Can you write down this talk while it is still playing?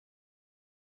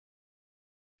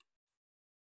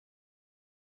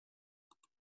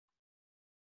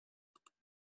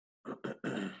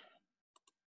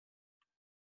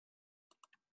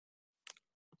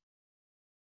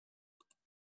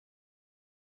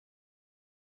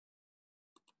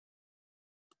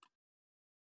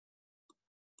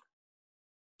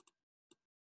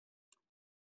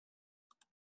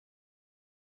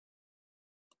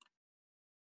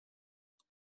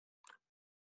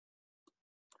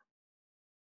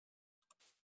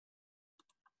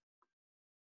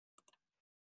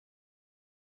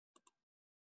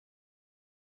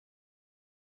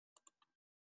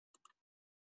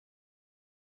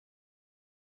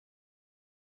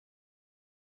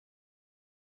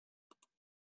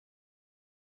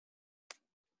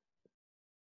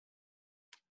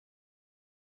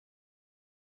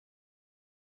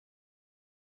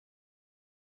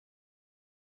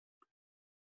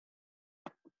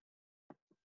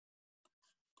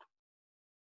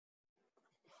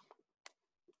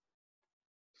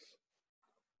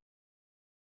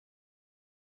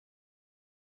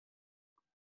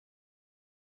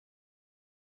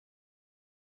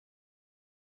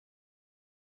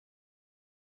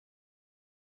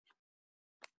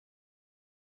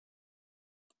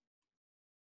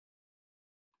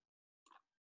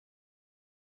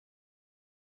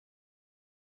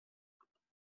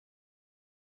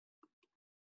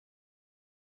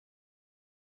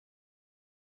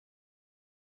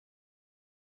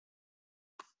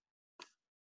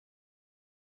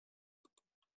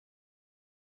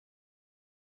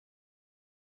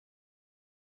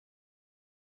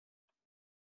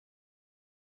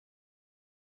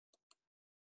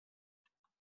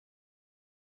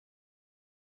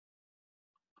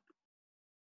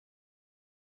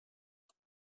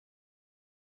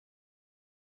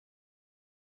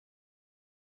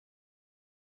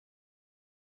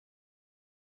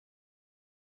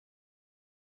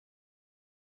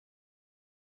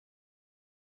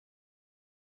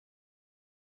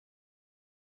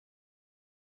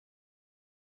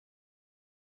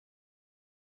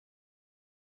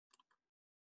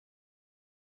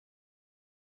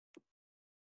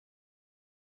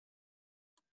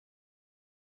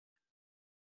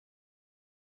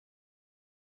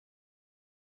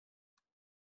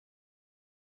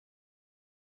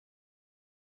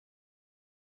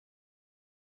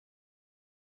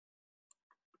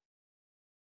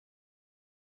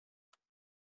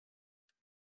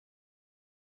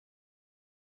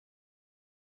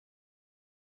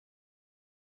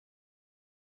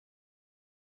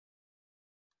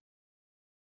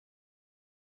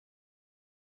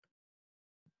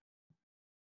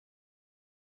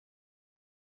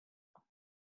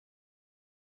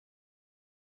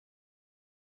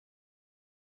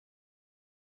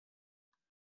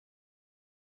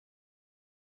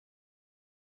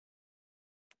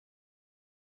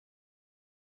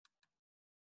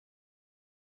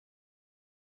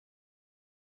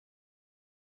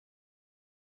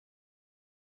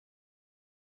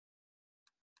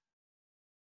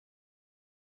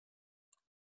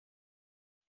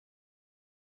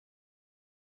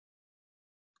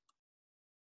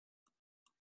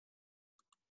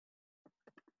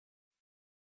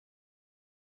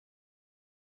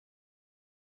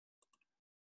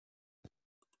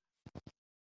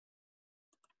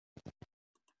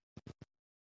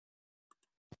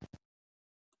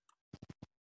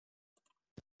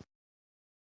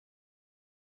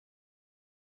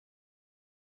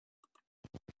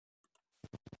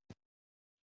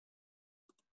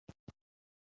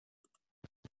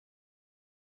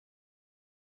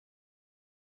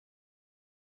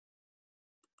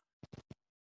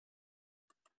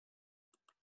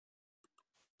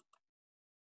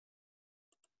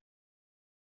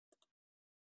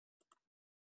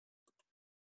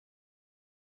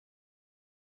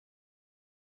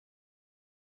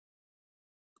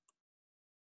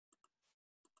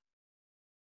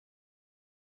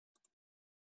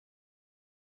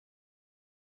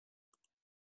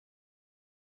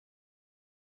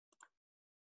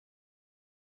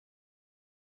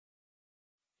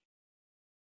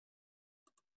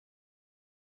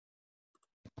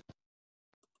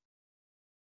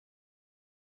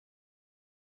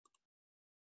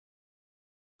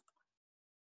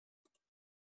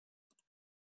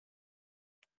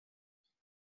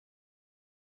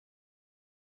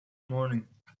Morning.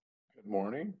 Good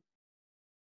morning.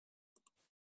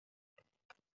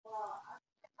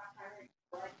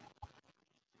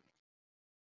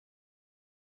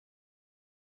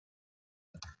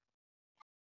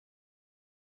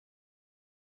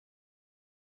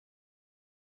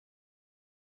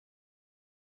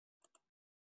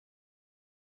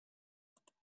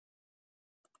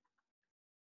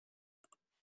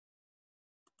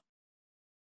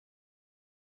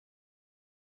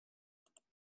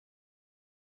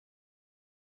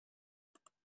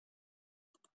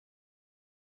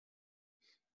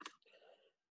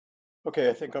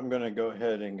 Okay, I think I'm going to go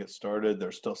ahead and get started.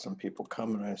 There's still some people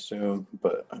coming, I assume,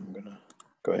 but I'm going to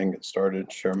go ahead and get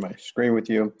started, share my screen with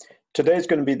you. Today's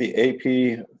going to be the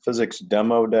AP Physics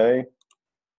demo day.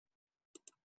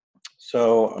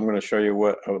 So I'm going to show you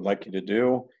what I would like you to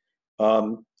do.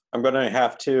 I'm going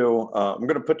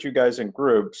to put you guys in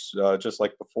groups just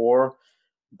like before,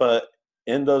 but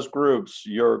in those groups,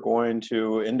 you're going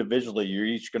to individually, you're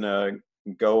each going to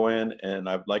go in, and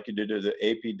I'd like you to do the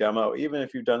AP demo, even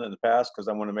if you've done it in the past, because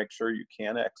I want to make sure you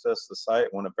can access the site. I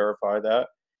want to verify that.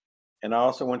 And I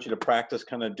also want you to practice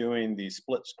kind of doing the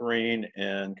split screen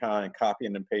and kind of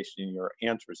copying and pasting your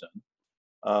answers in.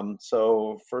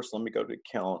 So first, let me go to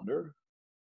calendar.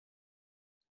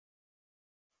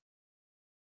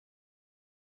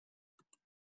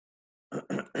 And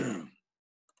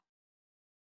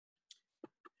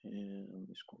let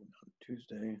me scroll down to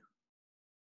Tuesday.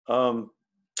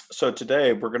 So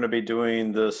today we're going to be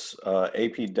doing this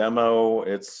AP demo.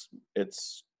 It's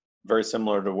very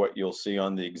similar to what you'll see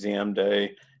on the exam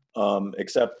day,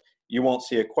 except you won't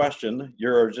see a question.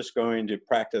 You're just going to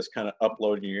practice kind of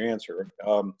uploading your answer.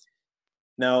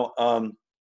 Now,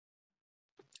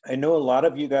 I know a lot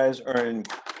of you guys are in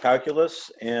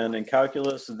calculus, and in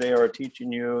calculus they are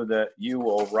teaching you that you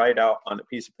will write out on a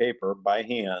piece of paper by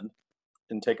hand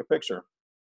and take a picture.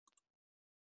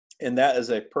 And that is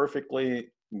a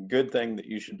perfectly good thing that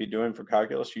you should be doing for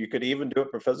calculus. You could even do it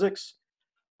for physics.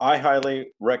 I highly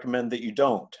recommend that you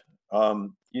don't.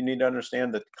 You need to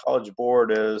understand that the College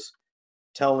Board is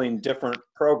telling different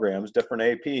programs, different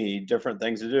AP, different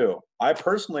things to do. I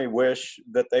personally wish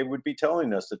that they would be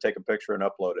telling us to take a picture and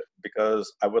upload it,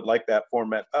 because I would like that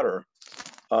format better.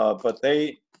 But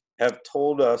they have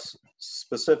told us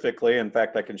specifically, in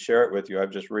fact, I can share it with you.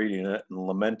 I'm just reading it and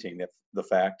lamenting the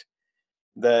fact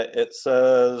that it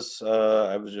says,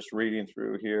 I was just reading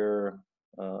through here,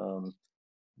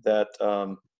 that,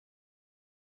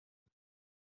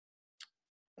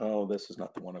 oh, this is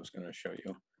not the one I was going to show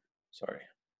you. Sorry.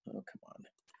 Oh,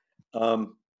 come on.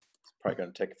 It's probably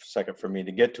going to take a second for me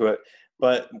to get to it.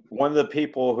 But one of the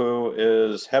people who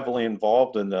is heavily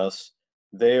involved in this,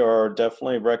 they are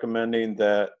definitely recommending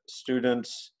that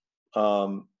students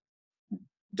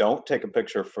don't take a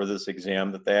picture for this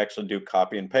exam, that they actually do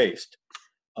copy and paste.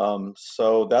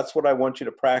 So that's what I want you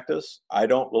to practice. I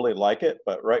don't really like it,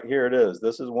 but right here it is.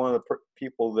 This is one of the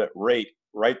people that write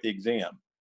the exam.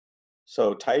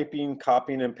 So typing,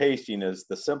 copying, and pasting is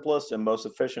the simplest and most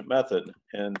efficient method.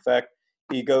 And in fact,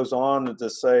 he goes on to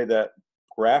say that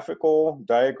graphical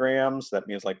diagrams, that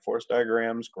means like force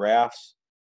diagrams, graphs,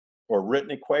 or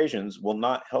written equations will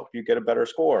not help you get a better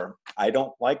score. I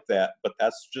don't like that, but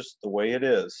that's just the way it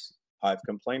is. I've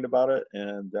complained about it,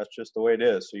 and that's just the way it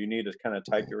is. So you need to kind of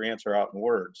type your answer out in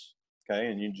words, okay?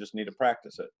 And you just need to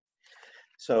practice it.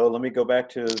 So let me go back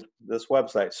to this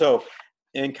website. So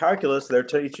in calculus, they're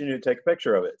teaching you to take a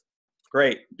picture of it.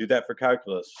 Great, do that for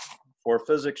calculus. For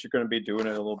physics, you're going to be doing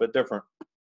it a little bit different.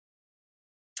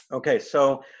 Okay,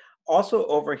 so also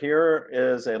over here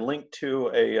is a link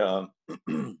to a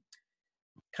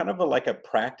kind of like a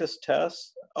practice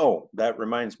test. Oh, that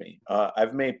reminds me.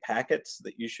 I've made packets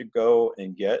that you should go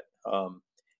and get. And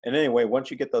anyway, once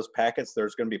you get those packets,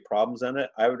 there's going to be problems in it.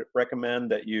 I would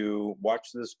recommend that you watch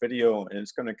this video, and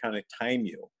it's going to kind of time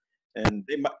you. And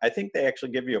I think they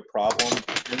actually give you a problem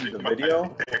in the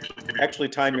video. Actually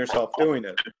time yourself doing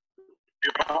it.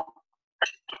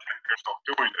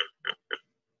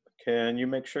 Can you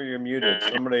make sure you're muted?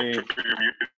 Somebody.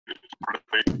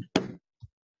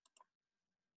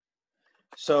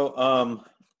 So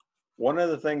one of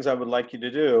the things I would like you to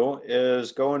do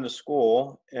is go into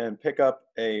school and pick up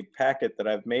a packet that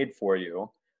I've made for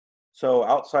you. So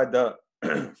outside the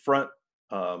front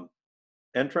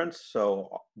entrance,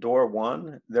 so door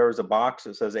 1, there's a box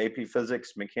that says AP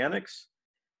Physics Mechanics.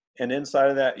 And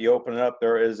inside of that, you open it up,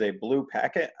 there is a blue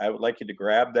packet. I would like you to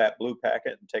grab that blue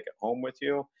packet and take it home with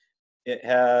you. It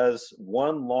has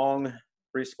one long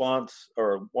response,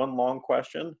 or one long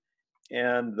question.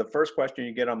 And the first question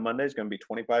you get on Monday is going to be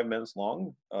 25 minutes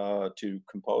long to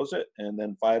compose it, and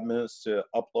then 5 minutes to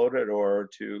upload it or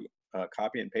to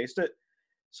copy and paste it.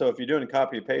 So if you're doing a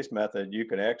copy and paste method, you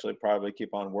could actually probably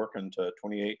keep on working to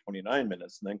 28, 29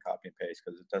 minutes and then copy and paste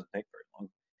because it doesn't take very long.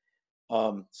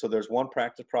 So there's one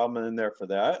practice problem in there for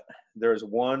that. There's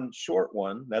one short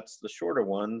one, that's the shorter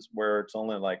ones, where it's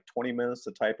only like 20 minutes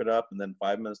to type it up and then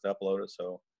 5 minutes to upload it.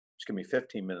 So it's gonna be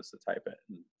 15 minutes to type it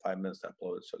and 5 minutes to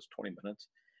upload it, so it's 20 minutes.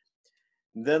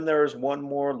 Then there's one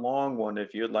more long one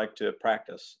if you'd like to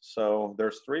practice. So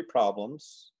there's 3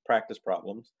 problems, practice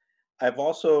problems. I've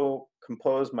also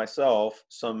composed myself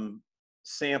some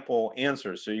sample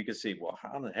answers so you can see, well,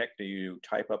 how in the heck do you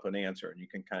type up an answer? And you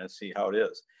can kind of see how it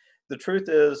is. The truth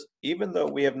is, even though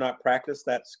we have not practiced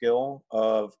that skill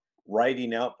of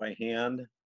writing out by hand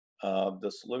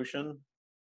the solution,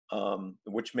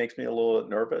 which makes me a little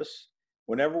nervous,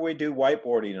 whenever we do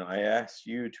whiteboarding and I ask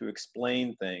you to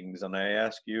explain things and I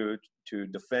ask you to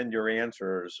defend your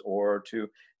answers or to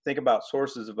think about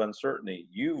sources of uncertainty,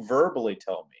 you verbally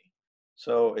tell me.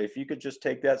 So if you could just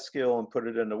take that skill and put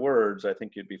it into words, I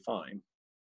think you'd be fine.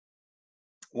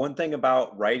 One thing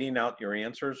about writing out your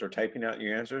answers or typing out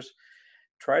your answers,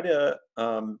 try to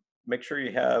make sure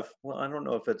you have, well, I don't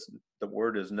know if it's the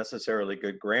word is necessarily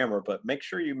good grammar, but make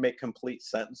sure you make complete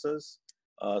sentences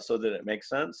so that it makes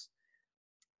sense.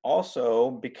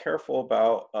 Also, be careful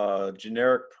about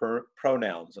generic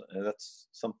pronouns. And that's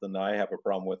something that I have a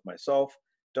problem with myself.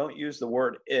 Don't use the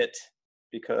word it,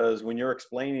 because when you're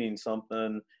explaining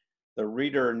something, the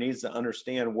reader needs to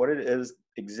understand what it is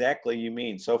exactly you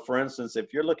mean. So for instance,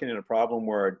 if you're looking at a problem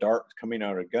where a dart's coming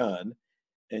out of a gun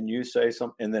and you say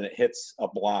something and then it hits a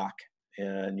block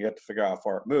and you have to figure out how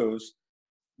far it moves,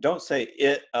 don't say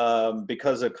it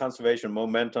because of conservation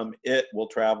momentum, it will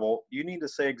travel. You need to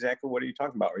say exactly what are you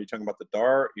talking about. Are you talking about the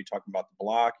dart? Are you talking about the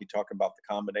block? Are you talking about the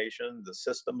combination, the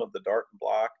system of the dart and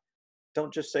block?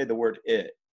 Don't just say the word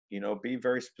it. You know, be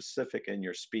very specific in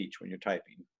your speech when you're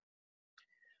typing.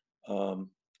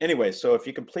 Anyway, so if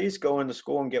you can please go into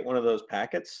school and get one of those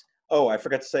packets. Oh, I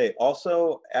forgot to say,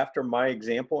 also after my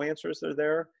example answers are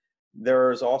there,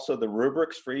 there's also the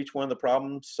rubrics for each one of the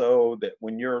problems so that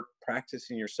when you're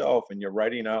practicing yourself and you're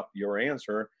writing out your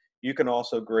answer, you can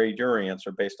also grade your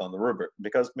answer based on the rubric,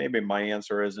 because maybe my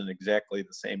answer isn't exactly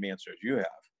the same answer as you have.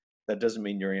 That doesn't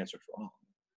mean your answer's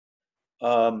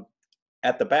wrong.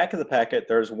 At the back of the packet,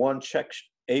 there's one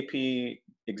AP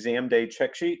exam day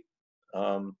check sheet.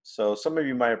 So some of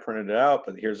you might have printed it out,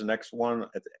 but here's the next one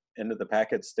at the end of the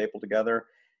packet stapled together.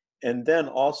 And then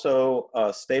also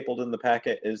stapled in the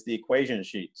packet is the equation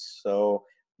sheets. So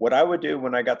what I would do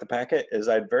when I got the packet is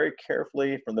I'd very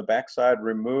carefully from the backside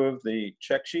remove the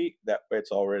check sheet. That way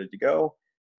it's all ready to go.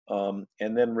 And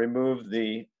then remove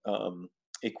the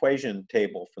equation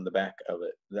table from the back of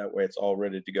it. That way it's all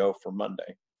ready to go for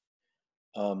Monday.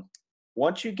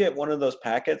 Once you get one of those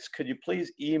packets, could you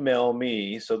please email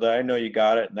me so that I know you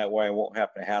got it, and that way I won't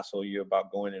have to hassle you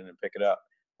about going in and pick it up.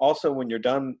 Also, when you're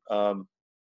done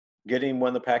getting one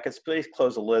of the packets, please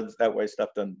close the lids. That way stuff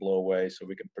doesn't blow away so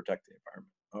we can protect the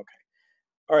environment. Okay.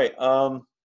 All right.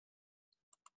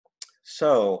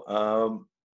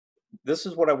 This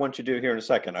is what I want you to do here in a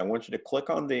second. I want you to click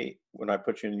on when I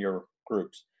put you in your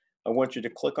groups, I want you to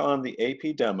click on the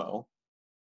AP demo.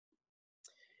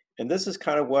 And this is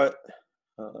kind of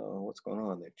what's going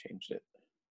on? They've changed it.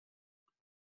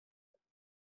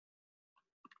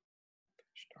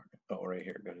 Oh, right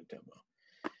here, go to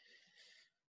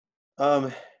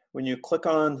demo. When you click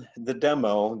on the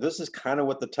demo, this is kind of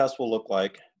what the test will look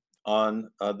like. On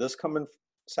this coming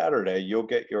Saturday, you'll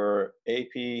get your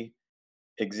AP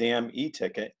exam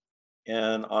e-ticket.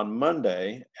 And on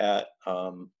Monday at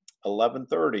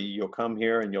 11:30, you'll come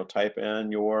here and you'll type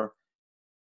in you'll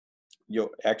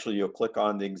click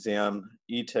on the exam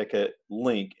e-ticket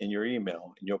link in your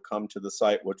email, and you'll come to the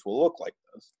site which will look like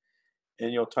this.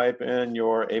 And you'll type in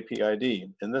your AP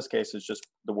ID. In this case, it's just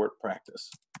the word practice.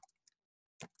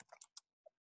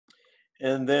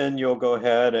 And then you'll go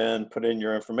ahead and put in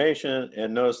your information,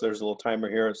 and notice there's a little timer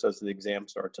here. It says the exam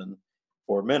starts in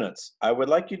 4 minutes. I would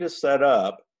like you to set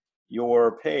up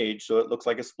your page so it looks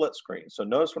like a split screen. So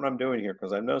notice what I'm doing here,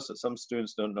 because I've noticed that some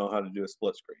students don't know how to do a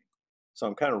split screen. So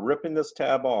I'm kind of ripping this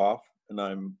tab off and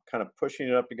I'm kind of pushing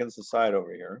it up against the side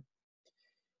over here.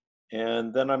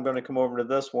 And then I'm going to come over to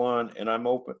this one and I'm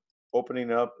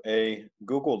opening up a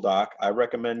Google Doc. I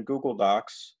recommend Google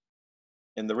Docs.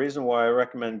 And the reason why I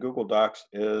recommend Google Docs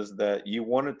is that you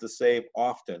want it to save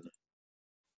often.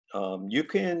 You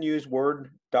can use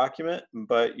Word document,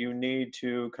 but you need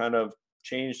to kind of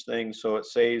change things so it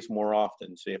saves more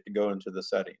often. So you have to go into the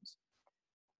settings.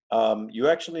 You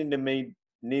actually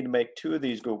need to make 2 of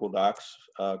these Google Docs.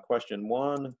 Question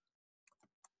 1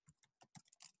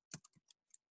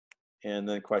 And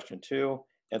then question 2,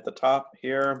 at the top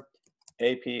here,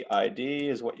 AP ID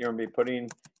is what you're going to be putting.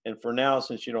 And for now,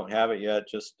 since you don't have it yet,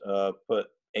 just put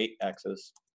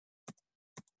 8X's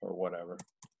or whatever.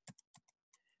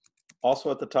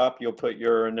 Also at the top, you'll put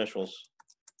your initials.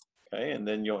 Okay, and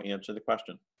then you'll answer the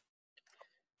question.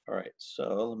 All right,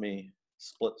 so let me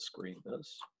split screen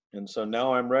this. And so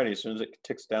now I'm ready. As soon as it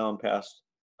ticks down past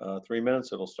 3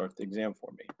 minutes, it'll start the exam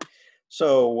for me.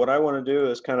 So what I want to do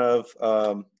is kind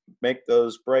of make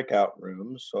those breakout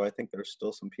rooms. So I think there's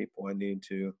still some people I need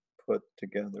to put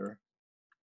together.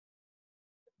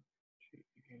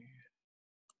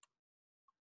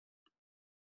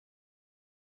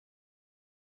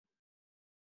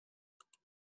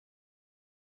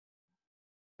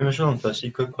 Michelle and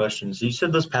Fessy, quick questions. You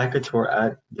said those packets were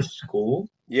at the school?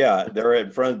 Yeah, they're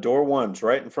in front of door 1's,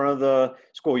 right in front of the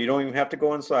school. You don't even have to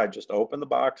go inside. Just open the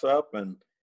box up and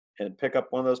pick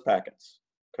up one of those packets.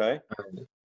 Okay.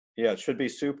 Yeah, it should be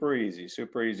super easy,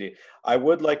 super easy. I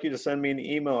would like you to send me an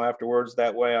email afterwards.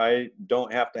 That way I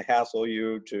don't have to hassle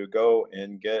you to go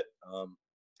and get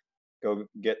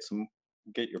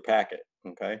your packet.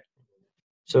 Okay.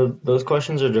 So those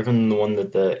questions are different than the one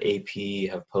that the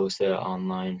AP have posted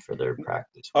online for their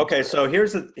practice. Okay, so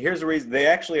here's the reason. They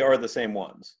actually are the same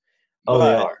ones. Oh, they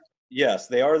But are. yes,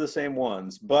 they are the same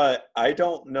ones. But I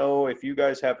don't know if you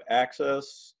guys have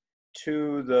access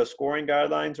to the scoring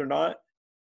guidelines or not.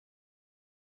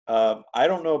 I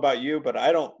don't know about you, but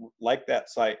I don't like that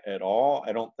site at all.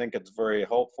 I don't think it's very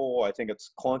helpful. I think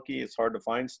it's clunky. It's hard to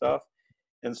find stuff.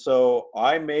 And so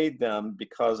I made them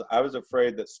because I was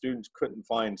afraid that students couldn't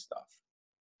find stuff.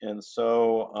 And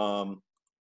so,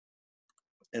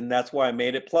 and that's why I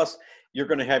made it. Plus, you're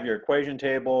going to have your equation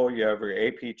table, you have your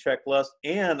AP checklist,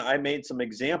 and I made some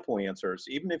example answers.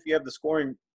 Even if you have the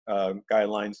scoring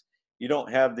guidelines, you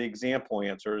don't have the example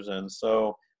answers. And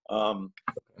so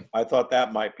I thought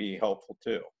that might be helpful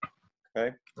too.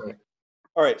 Okay.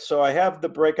 All right. So I have the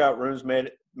breakout rooms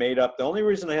made up. The only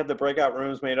reason I have the breakout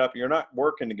rooms made up, you're not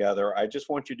working together. I just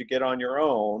want you to get on your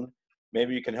own.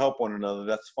 Maybe you can help one another.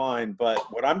 That's fine. But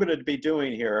what I'm going to be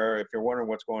doing here, if you're wondering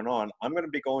what's going on, I'm going to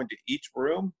be going to each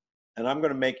room and I'm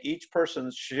going to make each person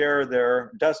share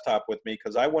their desktop with me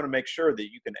because I want to make sure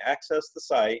that you can access the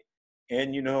site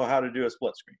and you know how to do a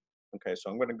split screen. Okay. So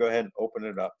I'm going to go ahead and open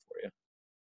it up for you.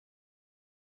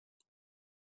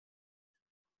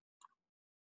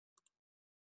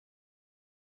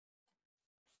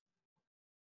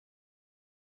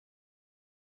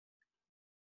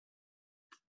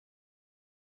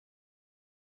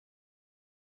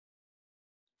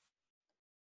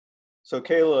 So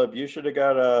Caleb, you should have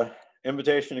got a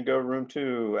invitation to go room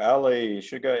 2. Allie, you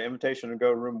should have got an invitation to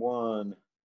go room 1.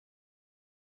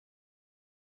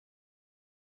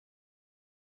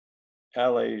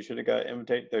 Allie, you should have got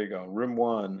invitation. There you go, room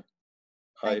 1.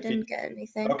 I didn't get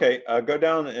anything. Okay, go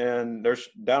down and there's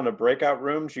down to breakout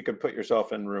rooms. You could put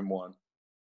yourself in room 1.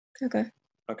 Okay.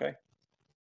 Okay.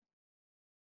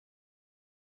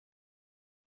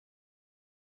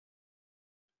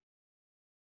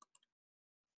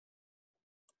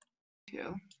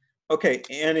 Yeah. Okay,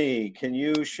 Annie, can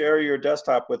you share your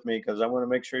desktop with me? Because I want to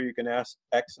make sure you can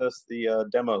access the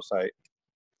demo site.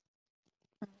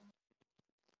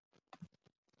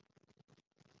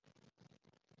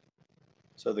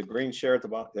 So the green share at the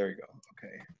bottom, there you go.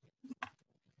 Okay.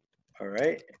 All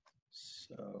right.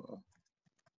 So.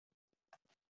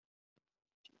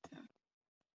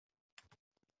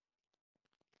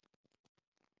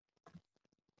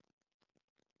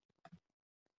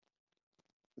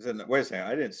 Wait a second,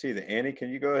 I didn't see the Annie. Can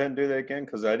you go ahead and do that again?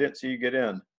 Because I didn't see you get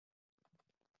in.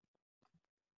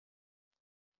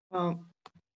 Well,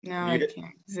 now I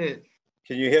can't.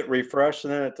 Can you hit refresh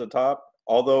then at the top?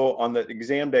 Although on the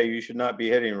exam day, you should not be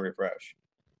hitting refresh.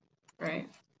 Right.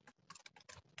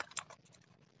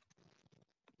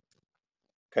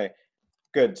 Okay,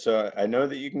 good. So I know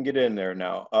that you can get in there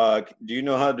now. Do you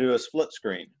know how to do a split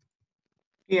screen?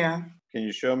 Yeah. Can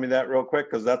you show me that real quick?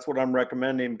 Because that's what I'm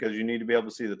recommending because you need to be able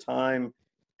to see the time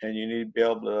and you need to be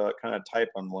able to kind of type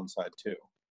on one side too.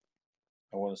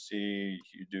 I want to see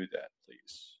you do that,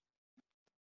 please.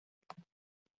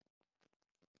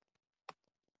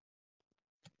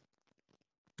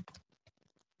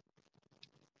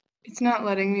 It's not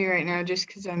letting me right now just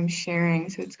because I'm sharing,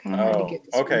 so it's kind of hard to get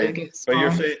this okay. to get But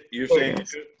smaller. you're saying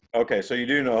okay, so you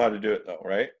do know how to do it though,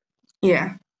 right?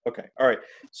 Yeah. Okay, all right.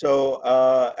 So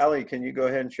Allie, can you go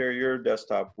ahead and share your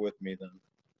desktop with me then?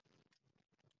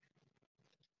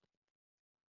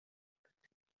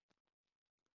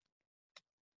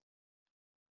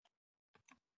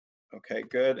 Okay,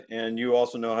 good. And you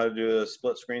also know how to do a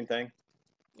split screen thing?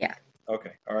 Yeah.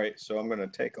 Okay, all right, so I'm gonna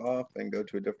take off and go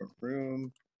to a different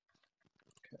room.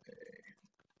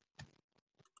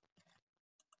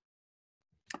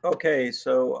 Okay,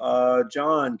 so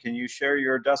John, can you share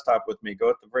your desktop with me? Go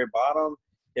at the very bottom,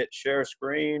 hit share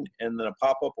screen, and then a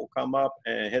pop-up will come up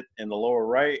and hit in the lower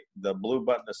right, the blue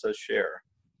button that says share.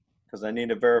 Because I need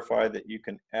to verify that you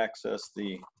can access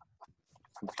the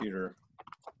computer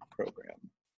program.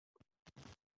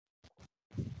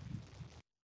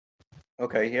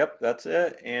 Okay, yep, that's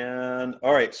it. And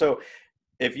all right, so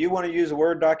if you want to use a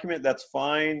Word document, that's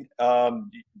fine.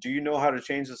 Do you know how to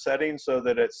change the settings so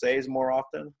that it saves more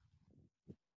often?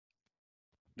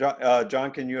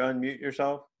 John, can you unmute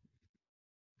yourself?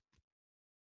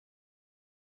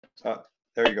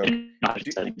 There you go.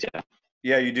 Settings, yeah.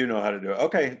 Yeah, you do know how to do it.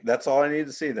 Okay, that's all I need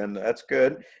to see then. That's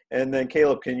good. And then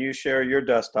Caleb, can you share your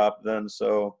desktop then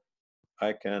so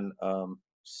I can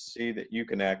see that you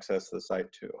can access the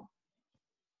site too?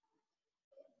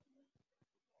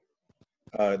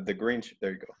 The green,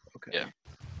 there you go. Okay.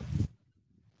 Yeah.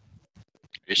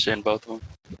 You're seeing both of them?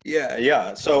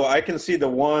 Yeah. So I can see the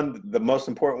most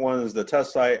important one is the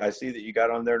test site. I see that you got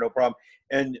on there, no problem.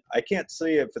 And I can't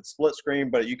see if it's split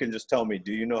screen, but you can just tell me,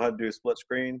 do you know how to do a split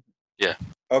screen? Yeah.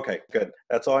 Okay, good.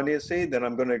 That's all I need to see. Then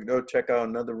I'm going to go check out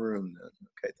another room then.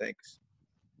 Okay, thanks.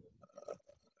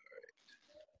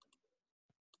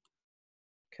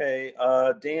 Okay,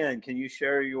 Dan, can you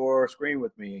share your screen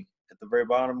with me? At the very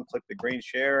bottom, click the green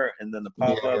share and then the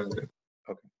pop-up. Yeah.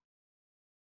 Okay.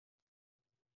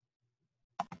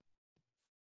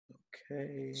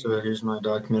 Okay. So here's my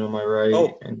document on my right,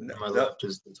 Oh, and on my left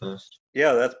is the test.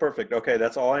 Yeah, that's perfect. Okay,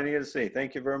 that's all I needed to see.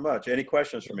 Thank you very much. Any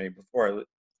questions for me before I?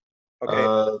 Okay.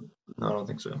 No, I don't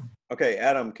think so. Okay,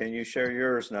 Adam, can you share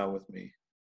yours now with me?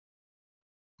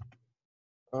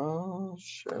 Oh,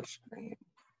 share screen.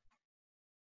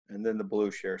 And then the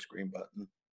blue share screen button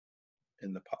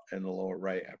in the lower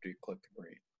right after you click the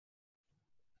green.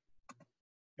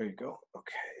 There you go.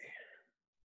 Okay.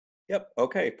 Yep.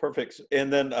 Okay. Perfect.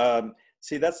 And then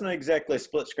see, that's not exactly a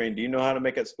split screen. Do you know how to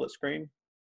make it split screen?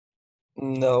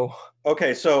 No.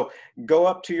 Okay, so go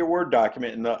up to your Word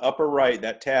document in the upper right,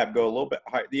 that tab, go a little bit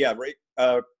higher. Yeah, right.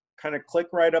 Kind of click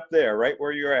right up there, right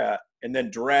where you're at, and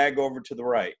then drag over to the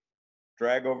right.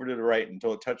 Drag over to the right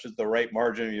until it touches the right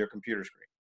margin of your computer screen.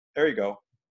 There you go.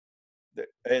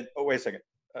 And oh, wait a second.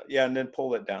 Yeah, and then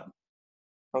pull it down.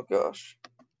 Oh gosh.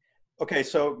 Okay,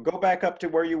 so go back up to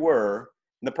where you were.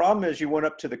 And the problem is you went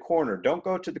up to the corner. Don't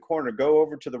go to the corner. Go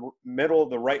over to the middle of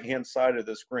the right-hand side of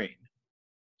the screen.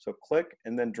 So click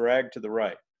and then drag to the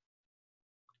right.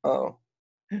 Oh.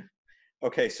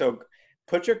 Okay, so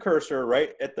put your cursor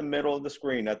right at the middle of the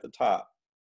screen at the top.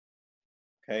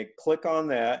 Okay, click on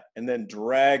that and then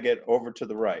drag it over to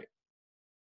the right.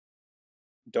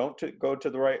 Don't go to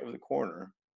the right of the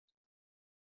corner.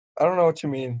 I don't know what you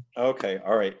mean. Okay,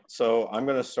 all right. So I'm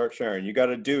going to start sharing. You got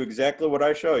to do exactly what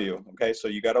I show you. Okay, so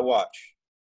you got to watch.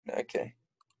 Okay.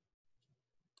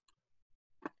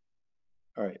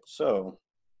 All right, so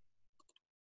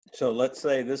let's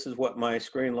say this is what my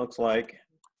screen looks like.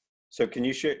 So can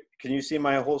you see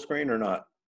my whole screen or not?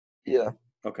 Yeah.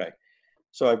 Okay.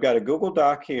 So I've got a Google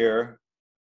Doc here.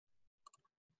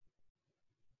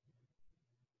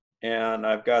 And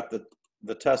I've got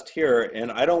the test here,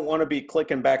 and I don't want to be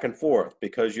clicking back and forth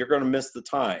because you're going to miss the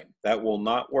time. That will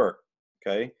not work.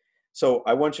 Okay. So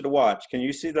I want you to watch. Can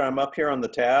you see that I'm up here on the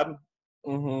tab?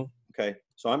 Mm-hmm. Okay.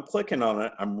 So I'm clicking on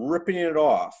it. I'm ripping it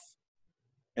off.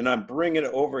 And I'm bringing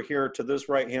it over here to this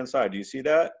right-hand side. Do you see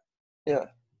that? Yeah.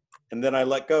 And then I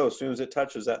let go as soon as it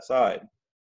touches that side.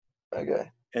 Okay.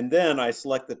 And then I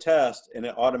select the test, and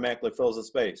it automatically fills the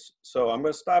space. So I'm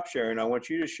going to stop sharing. I want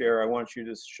you to share. I want you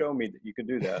to show me that you can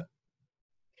do that.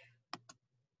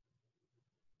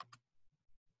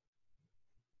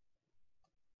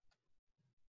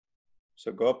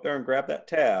 So go up there and grab that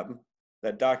tab,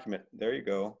 that document. There you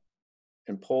go.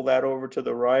 And pull that over to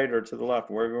the right or to the left,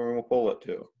 wherever we will pull it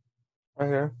to. Right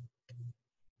here.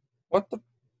 What the?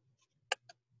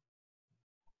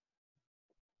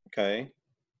 Okay.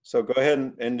 So go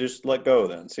ahead and just let go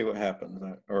then. See what happens.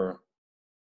 Or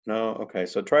no? Okay.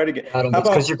 So try to get. Adam, How it's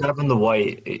because about, you're grabbing the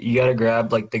white. You got to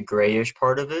grab like the grayish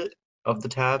part of it, of the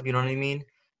tab, you know what I mean?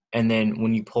 And then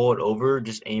when you pull it over,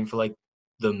 just aim for like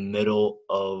the middle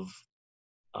of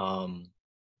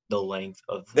the length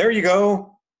of there you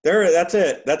go. There, that's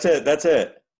it. That's it. That's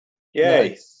it. Yay.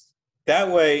 Nice. That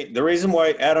way, the reason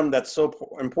why, Adam, that's so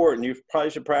important, you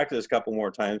probably should practice a couple more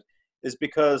times, is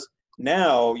because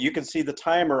now you can see the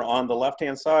timer on the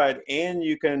left-hand side and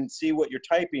you can see what you're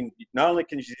typing. Not only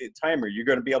can you see the timer, you're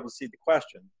going to be able to see the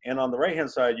question. And on the right-hand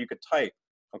side, you could type,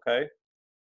 okay?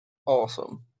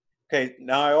 Awesome. Okay,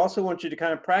 now I also want you to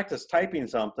kind of practice typing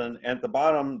something. At the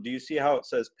bottom, do you see how it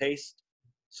says paste?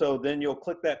 So then you'll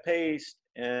click that paste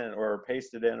or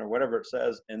paste it in or whatever it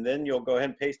says, and then you'll go ahead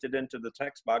and paste it into the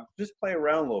text box. Just play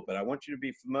around a little bit. I want you to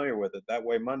be familiar with it. That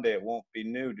way Monday it won't be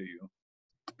new to you.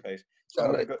 Okay, so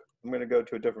Got it. I'm going to go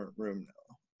to a different room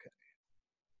now.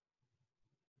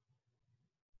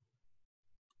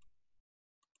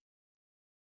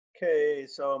 Okay,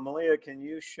 so Malia, can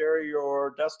you share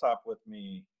your desktop with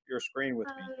me, your screen with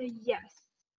me? Yes.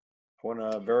 I want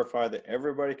to verify that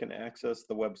everybody can access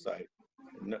the website.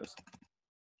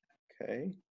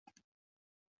 Okay.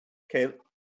 Okay,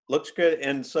 looks good.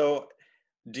 And so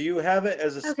do you have it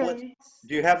as a split? Okay.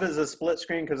 Do you have it as a split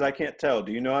screen? Because I can't tell.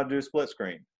 Do you know how to do split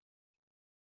screen?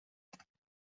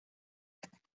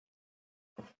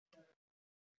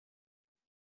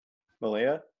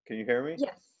 Malia, can you hear me?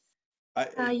 Yes.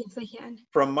 Yes, I can.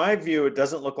 From my view, it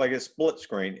doesn't look like a split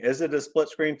screen. Is it a split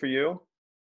screen for you?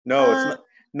 No, it's not.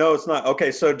 No, it's not.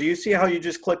 Okay, so do you see how you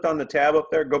just clicked on the tab up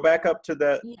there? Go back up to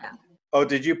that. Yeah. Oh,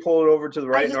 did you pull it over to the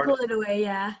right? I just pulled it away,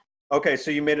 yeah. Okay,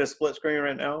 so you made a split screen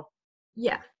right now?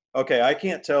 Yeah. Okay, I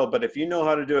can't tell, but if you know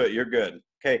how to do it, you're good.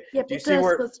 Okay, Yep, do you it's see a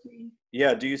where? split screen.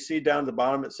 Yeah, do you see down the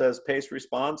bottom it says paste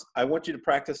response? I want you to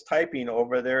practice typing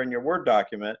over there in your Word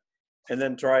document and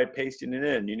then try pasting it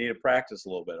in. You need to practice a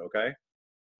little bit, okay?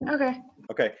 Okay.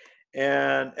 Okay,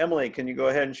 and Emily, can you go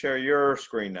ahead and share your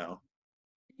screen now?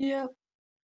 Yeah.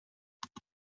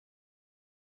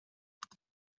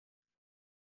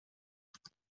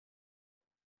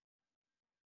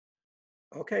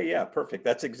 Okay, yeah, perfect.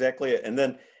 That's exactly it. And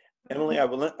then, Emily, I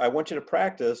want you to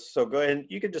practice. So go ahead and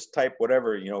you can just type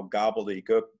whatever,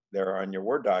 gobbledygook there on your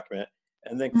Word document,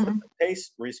 and then click the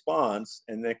paste response,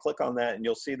 and then click on that, and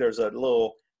you'll see there's a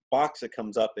little box that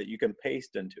comes up that you can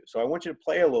paste into. So I want you to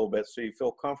play a little bit so you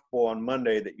feel comfortable on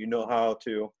Monday that you know how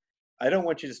to. I don't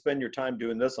want you to spend your time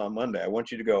doing this on Monday. I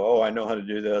want you to go, oh, I know how to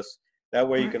do this. That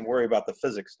way you can worry about the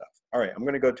physics stuff. All right, I'm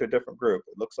going to go to a different group.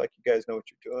 It looks like you guys know what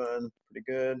you're doing. Pretty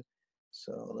good.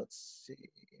 So let's see.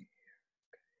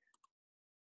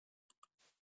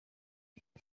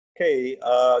 Okay,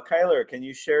 Kyler, can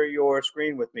you share your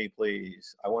screen with me,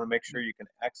 please? I want to make sure you can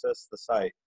access the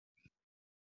site.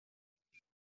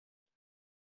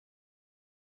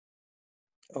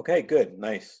 Okay, good,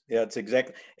 nice. Yeah, it's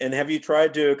exactly. And have you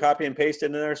tried to copy and paste it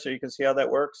in there so you can see how that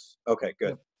works? Okay,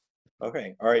 good.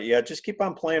 Okay, all right, yeah, just keep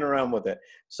on playing around with it.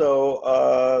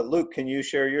 So, Luke, can you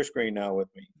share your screen now with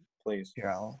me, please? Here,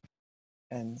 I'll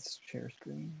end share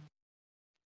screen.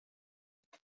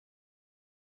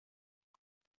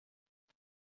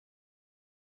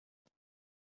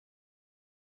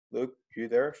 Luke, you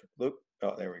there? Luke?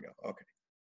 Oh, there we go. Okay.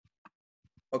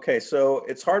 Okay, so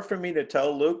it's hard for me to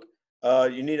tell, Luke.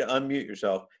 You need to unmute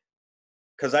yourself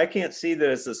because I can't see that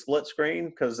it's a split screen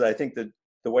because I think that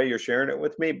the way you're sharing it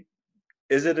with me,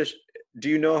 is it a, do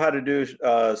you know how to do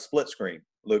split screen?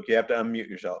 Luke, you have to unmute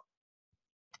yourself.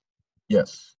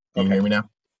 Yes. Can you hear me now?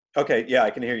 Okay, yeah, I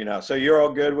can hear you now. So you're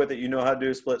all good with it? You know how to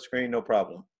do split screen, no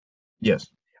problem? Yes.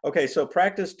 Okay, so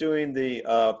practice doing the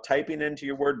typing into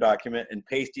your Word document and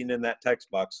pasting in that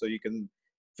text box so you can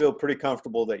feel pretty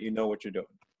comfortable that you know what you're doing,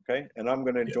 okay? And I'm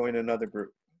going to join another group.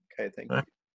 Okay, thank you.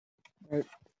 All right.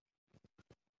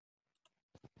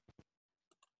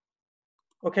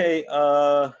 Okay,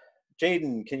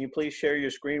 Jaden, can you please share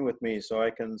your screen with me so I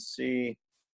can see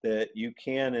that you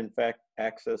can, in fact,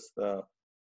 access the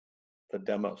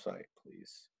demo site,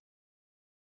 please?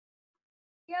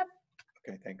 Yep.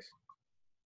 Okay, thanks.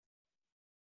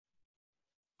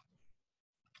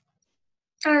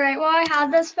 All right. Well, I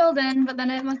had this filled in, but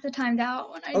then it must have timed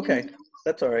out when I Okay, didn't.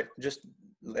 that's all right. Just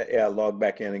log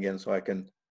back in again so I can.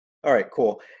 All right,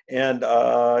 cool. And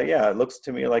yeah, it looks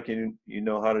to me like you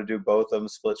know how to do both of them,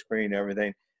 split screen,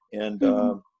 everything. And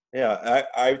yeah,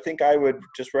 I think I would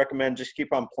just recommend just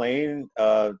keep on playing.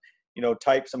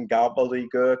 Type some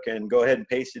gobbledygook and go ahead and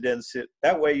paste it in.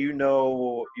 That way, you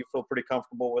feel pretty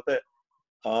comfortable with it.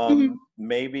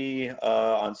 Maybe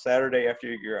on Saturday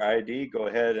after your ID, go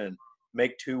ahead and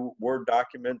make 2 Word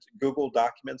documents, Google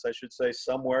documents, I should say,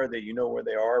 somewhere that you know where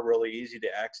they are, really easy to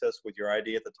access with your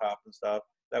ID at the top and stuff.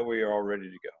 That way you're all ready to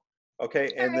go.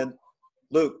 Okay, and then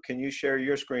Luke, can you share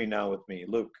your screen now with me?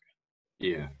 Luke.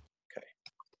 Yeah. Okay.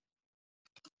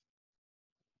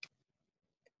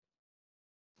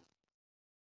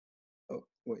 Oh,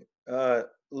 wait.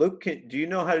 Luke, do you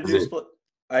know how to do split?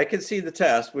 I can see the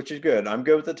test, which is good. I'm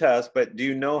good with the test, but do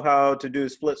you know how to do a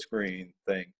split screen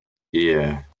thing?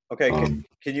 Yeah. Okay, can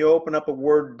you open up a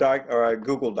Word doc or a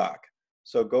Google Doc?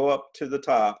 So go up to the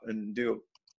top and do,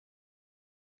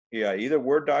 yeah, either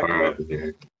Word document.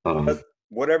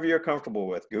 whatever you're comfortable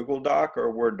with, Google Doc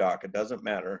or Word Doc, it doesn't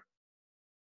matter.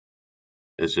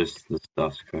 It's just the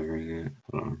stuff's covering it.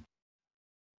 Hold on.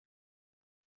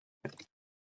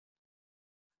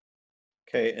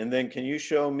 Okay, and then can you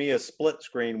show me a split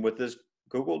screen with this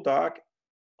Google Doc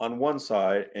on one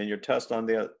side and your test on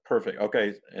the other? Perfect.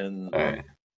 Okay, and All right.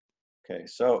 okay,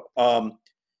 so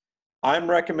I'm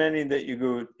recommending that you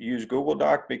go use Google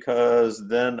Doc because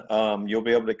then you'll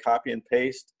be able to copy and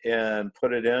paste and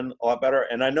put it in a lot better.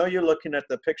 And I know you're looking at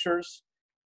the pictures,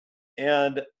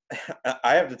 and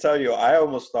I have to tell you, I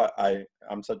almost thought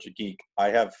I'm such a geek.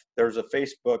 There's a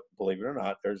Facebook, believe it or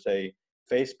not, there's a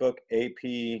Facebook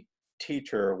AP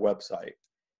teacher website,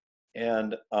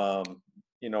 and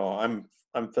you know,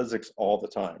 I'm physics all the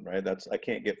time, right? I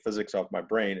can't get physics off my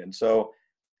brain, and so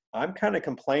I'm kind of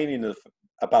complaining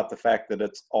about the fact that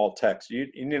it's all text. You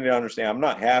need to understand, I'm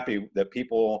not happy that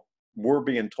people were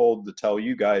being told to tell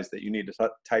you guys that you need to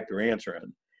type your answer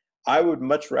in. I would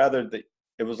much rather that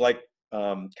it was like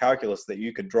calculus, that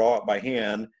you could draw it by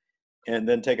hand and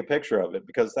then take a picture of it,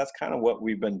 because that's kind of what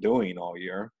we've been doing all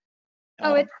year.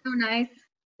 Oh, it's so nice.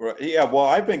 Yeah, well,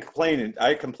 I've been complaining.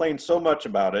 I complained so much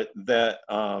about it that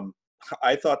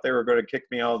I thought they were going to kick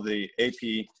me out of the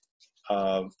AP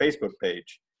Facebook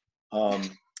page.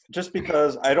 Just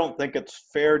because I don't think it's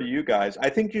fair to you guys. I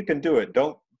think you can do it.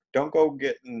 Don't go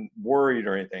getting worried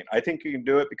or anything. I think you can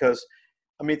do it because,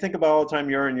 I mean, think about all the time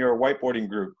you're in your whiteboarding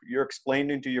group. You're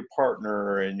explaining to your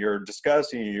partner and you're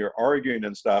discussing, you're arguing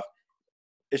and stuff.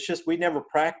 It's just we never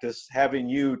practice having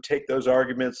you take those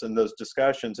arguments and those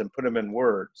discussions and put them in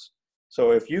words.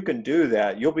 So if you can do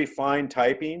that, you'll be fine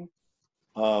typing.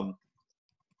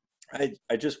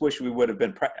 I just wish we would have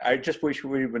been. I just wish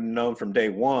we would have known from day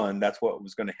one that's what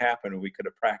was going to happen, and we could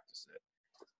have practiced it.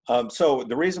 So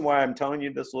the reason why I'm telling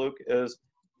you this, Luke, is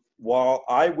while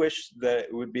I wish that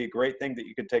it would be a great thing that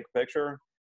you could take a picture,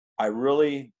 I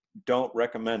really don't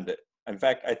recommend it. In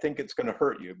fact, I think it's going to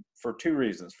hurt you for two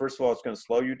reasons. First of all, it's going to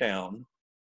slow you down.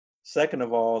 Second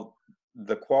of all,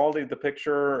 the quality of the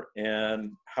picture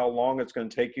and how long it's going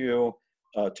to take you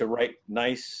to write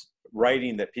nice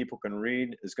writing that people can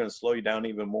read is going to slow you down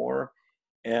even more.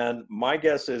 And my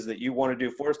guess is that you want to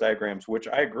do force diagrams, which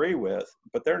I agree with,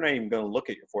 but they're not even going to look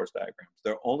at your force diagrams.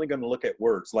 They're only going to look at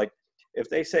words. Like if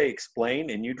they say explain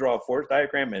and you draw a force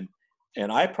diagram,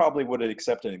 and I probably would have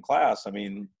accepted in class. I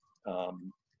mean,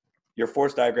 your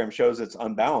force diagram shows it's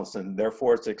unbalanced and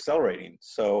therefore it's accelerating.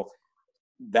 So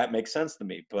that makes sense to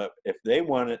me. But if they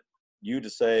wanted you to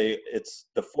say it's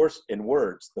the force in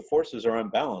words, the forces are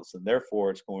unbalanced and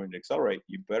therefore it's going to accelerate,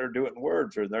 you better do it in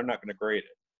words or they're not going to grade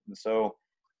it. And so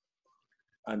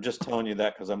I'm just telling you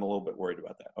that because I'm a little bit worried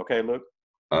about that. Okay, Luke?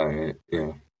 All right.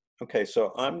 Yeah. Okay,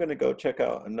 so I'm going to go check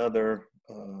out another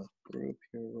group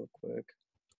here real quick.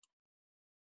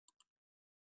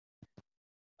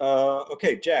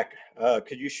 Okay, Jack,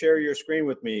 could you share your screen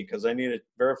with me? Because I need to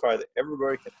verify that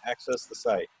everybody can access the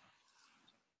site.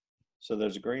 So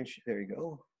there's a green sheet. There you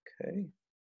go. Okay.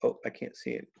 Oh, I can't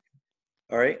see it.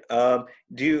 All right.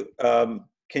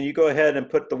 Can you go ahead and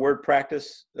put the word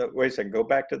practice? Wait a second. Go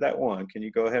back to that one. Can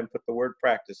you go ahead and put the word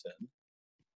practice in?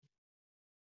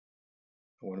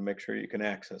 I want to make sure you can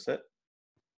access it.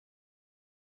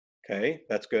 Okay,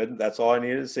 that's good. That's all I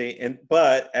needed to see.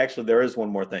 But actually, there is one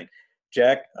more thing.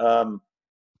 Jack, do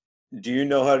you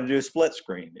know how to do split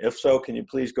screen? If so, can you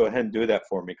please go ahead and do that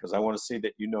for me? Because I want to see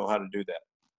that you know how to do that.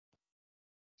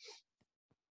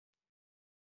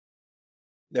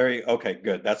 Okay,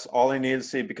 good. That's all I need to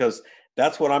see, because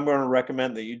that's what I'm going to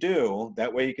recommend that you do.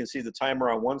 That way you can see the timer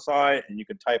on one side and you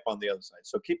can type on the other side.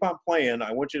 So keep on playing.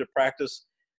 I want you to practice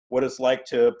what it's like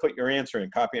to put your answer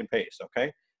in, copy and paste,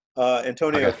 okay?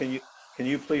 Antonio, Okay. can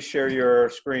you please share your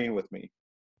screen with me?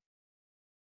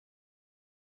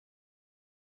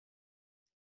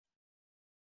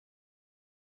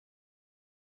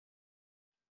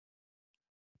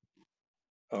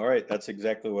 All right, that's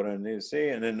exactly what I need to see.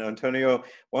 And then Antonio,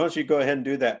 why don't you go ahead and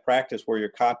do that practice where you're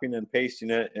copying and pasting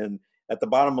it. And at the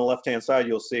bottom of the left-hand side,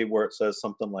 you'll see where it says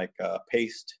something like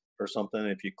paste or something.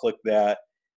 If you click that,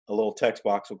 a little text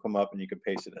box will come up and you can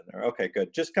paste it in there. Okay,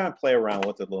 good. Just kind of play around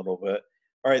with it a little bit.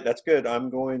 All right, that's good. I'm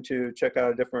going to check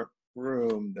out a different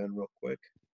room then real quick.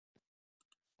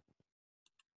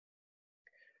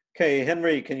 Okay,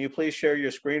 Henry, can you please share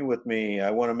your screen with me?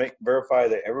 I want to verify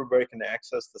that everybody can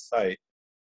access the site.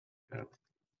 Yeah.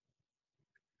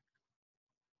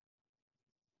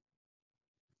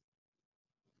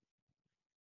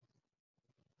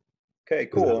 Okay,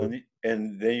 cool.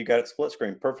 And then you got it split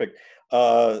screen. Perfect.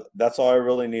 That's all I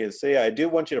really need to see. I do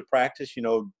want you to practice,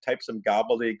 type some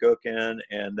gobbledygook in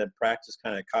and then practice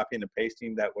kind of copying and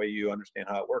pasting. That way you understand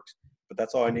how it works. but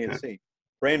that's all I need to see.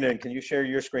 Brandon, can you share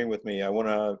your screen with me? I want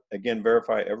to, again,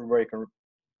 verify everybody can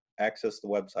access the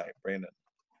website. Brandon,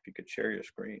 if you could share your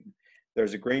screen.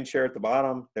 There's a green share at the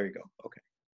bottom. There you go. Okay.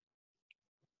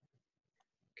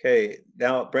 Okay,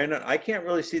 now, Brandon, I can't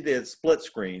really see the split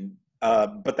screen,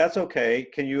 but that's okay.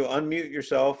 Can you unmute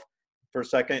yourself for a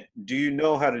second? Do you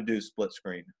know how to do split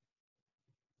screen?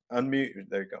 Unmute,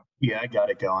 there you go. Yeah, I got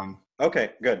it going.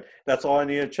 Okay, good. That's all I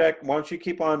need to check. Why don't you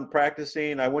keep on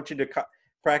practicing? I want you to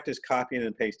practice copying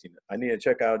and pasting it. I need to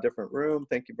check out a different room.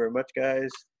 Thank you very much,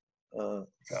 guys. Ooh,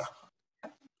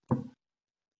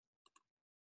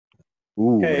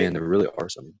 Okay. man, they're really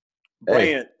awesome.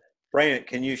 Hey. Bryant,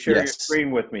 can you share your Yes.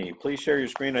 screen with me? Please share your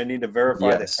screen. I need to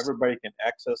verify that Yes. everybody can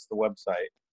access the website.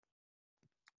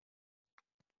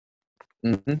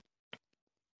 Mm-hmm.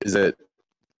 Is it?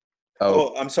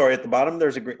 Oh, I'm sorry. At the bottom,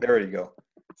 there's a there you go.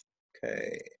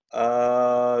 Okay.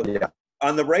 Yeah.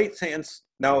 On the right hand,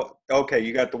 no. Okay,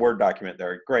 you got the Word document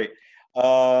there. Great.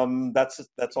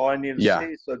 That's all I need to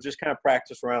see. So just kind of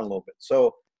practice around a little bit.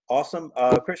 So awesome.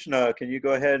 Krishna, can you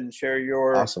go ahead and share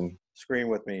your Awesome. screen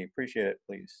with me? Appreciate it,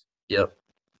 please. Yep.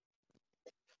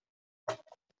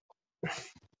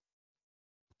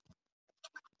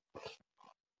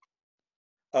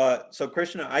 So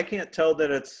Krishna, I can't tell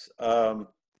that it's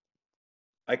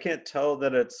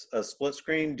a split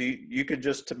screen. You could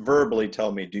just verbally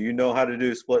tell me, do you know how to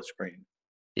do split screen?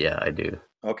 Yeah, I do.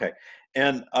 Okay.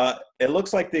 And it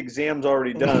looks like the exam's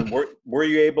already done. Were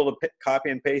you able to copy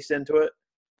and paste into it?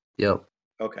 Yep.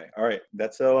 Okay. All right.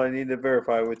 That's all I need to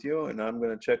verify with you. And I'm going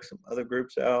to check some other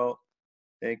groups out.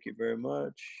 Thank you very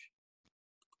much.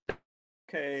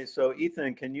 Okay. So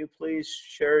Ethan, can you please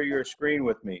share your screen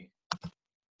with me?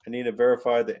 I need to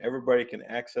verify that everybody can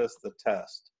access the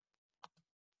test.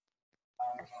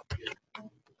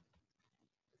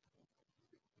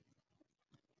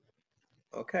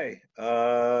 Okay,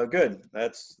 good.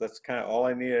 That's kind of all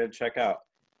I needed to check out.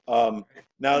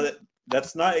 Now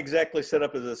that's not exactly set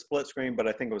up as a split screen, but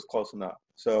I think it was close enough.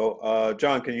 So,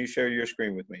 John, can you share your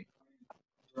screen with me?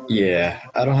 Yeah,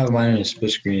 I don't have mine in a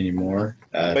split screen anymore,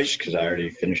 just because I already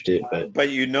finished it. But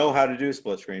you know how to do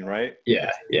split screen, right?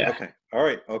 Yeah. Okay. All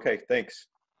right. Okay. Thanks.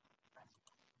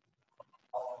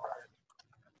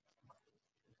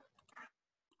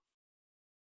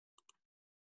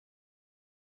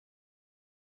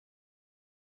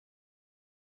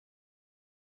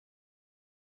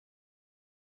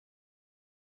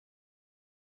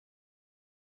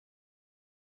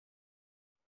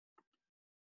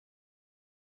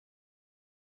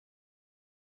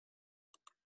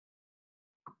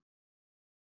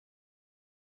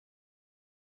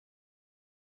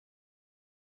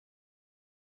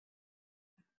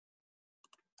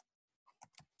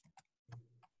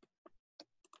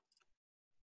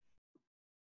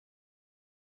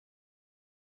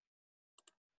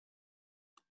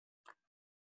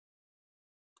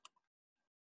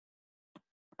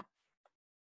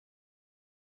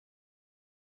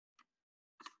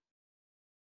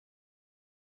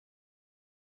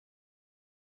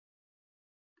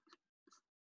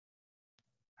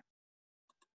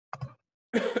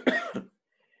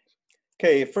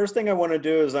 Okay, first thing I want to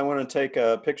do is I want to take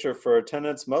a picture for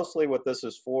attendance. Mostly what this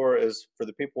is for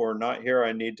the people who are not here.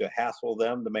 I need to hassle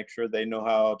them to make sure they know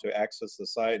how to access the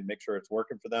site and make sure it's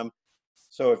working for them.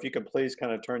 So if you could please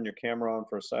kind of turn your camera on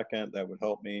for a second, that would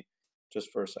help me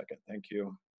just for a second. Thank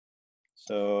you.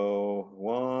 So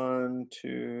 1,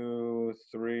 2,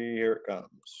 3, here it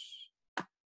comes. Okay,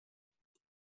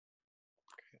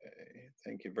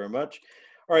 thank you very much.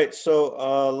 All right,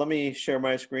 so let me share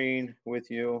my screen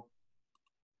with you.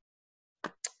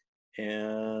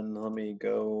 And let me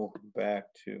go back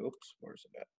to, oops, where's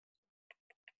it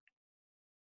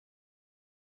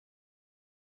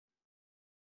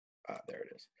at? There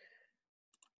it is.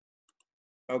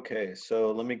 Okay,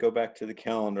 so let me go back to the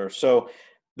calendar. So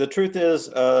the truth is,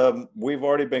 we've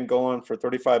already been going for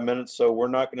 35 minutes, so we're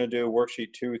not going to do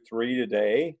worksheet 2, 3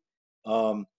 today.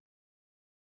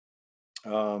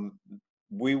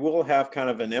 We will have kind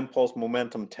of an impulse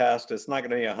momentum test. It's not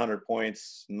going to be 100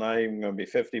 points, not even going to be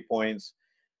 50 points.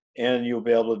 And you'll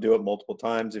be able to do it multiple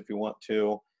times if you want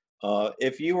to.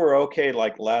 If you were okay,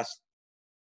 like last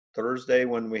Thursday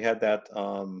when we had that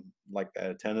like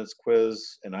that attendance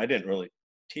quiz, and I didn't really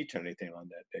teach anything on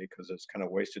that day because it's kind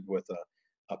of wasted with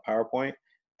a PowerPoint,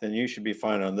 then you should be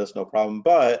fine on this, no problem.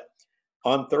 But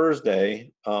on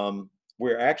Thursday,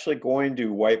 we're actually going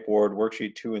to whiteboard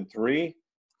worksheet 2 and 3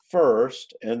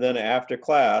 first, and then after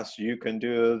class you can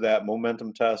do that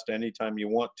momentum test anytime you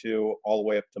want to, all the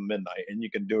way up to midnight, and you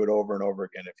can do it over and over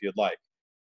again if you'd like.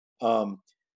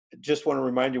 Just want to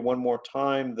remind you one more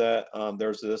time that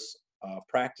there's this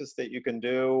practice that you can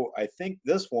do. I think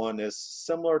this one is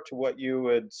similar to what you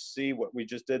would see, what we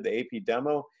just did, the AP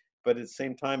demo, but at the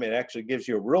same time, it actually gives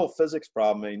you a real physics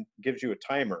problem and gives you a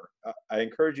timer. I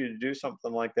encourage you to do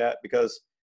something like that, because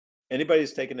anybody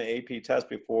who's taken the AP test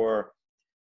before,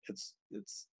 it's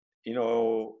you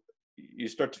know, you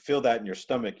start to feel that in your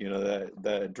stomach, you know,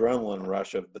 the adrenaline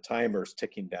rush of the timers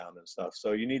ticking down and stuff.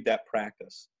 So you need that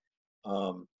practice.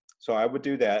 So I would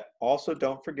do that. Also,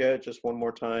 don't forget, just one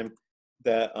more time,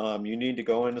 that you need to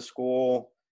go into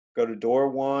school, go to door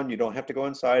 1. You don't have to go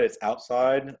inside. It's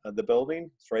outside of the building.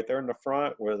 It's right there in the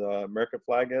front where the American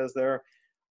flag is there.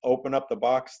 Open up the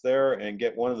box there and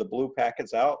get one of the blue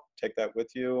packets out. Take that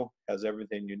with you. Has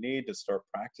everything you need to start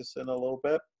practicing a little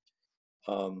bit.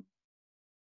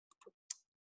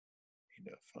 Need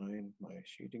to find my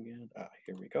sheet again.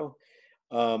 Here we go.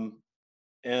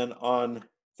 And on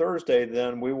Thursday,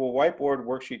 then we will whiteboard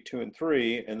worksheet 2 and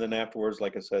 3, and then afterwards,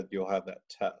 like I said, you'll have that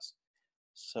test.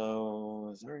 So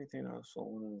is there anything else I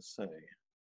wanted to say?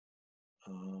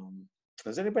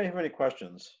 Does anybody have any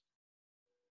questions?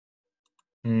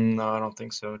 No, I don't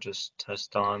think so. Just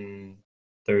test on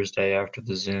Thursday after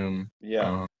the Zoom.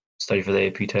 Yeah. Study for the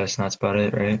AP test, and that's about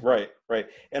it, right? Right.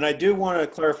 And I do want to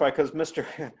clarify, because Mr.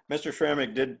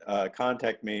 Schrammick did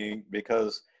contact me,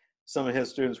 because some of his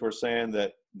students were saying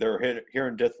that they're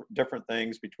hearing different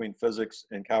things between physics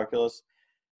and calculus.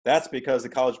 That's because the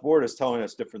College Board is telling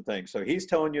us different things. So he's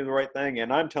telling you the right thing,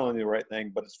 and I'm telling you the right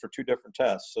thing, but it's for 2 different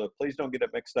tests. So please don't get it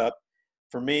mixed up.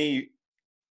 For me,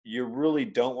 you really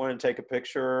don't want to take a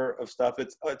picture of stuff.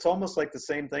 It's almost like the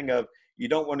same thing of, you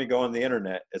don't want to go on the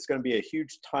internet. It's going to be a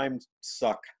huge time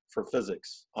suck for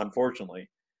physics, unfortunately,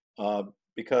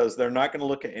 because they're not going to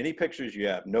look at any pictures you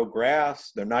have, no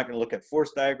graphs. They're not going to look at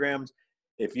force diagrams.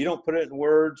 If you don't put it in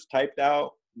words typed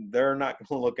out, they're not going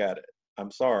to look at it.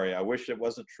 I'm sorry. I wish it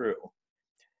wasn't true.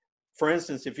 For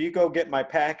instance, if you go get my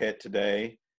packet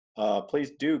today,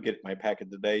 please do get my packet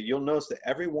today. You'll notice that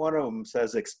every one of them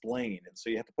says explain, and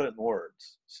so you have to put it in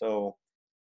words. So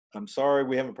I'm sorry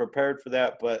we haven't prepared for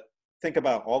that, but think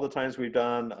about all the times we've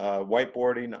done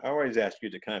whiteboarding. I always ask you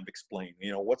to kind of explain,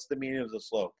 you know, what's the meaning of the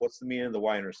slope? What's the meaning of the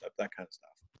y-intercept? That kind of stuff.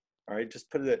 All right,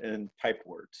 just put it in typed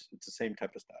words. It's the same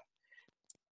type of stuff.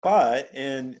 But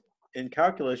in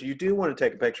calculus, you do want to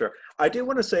take a picture. I do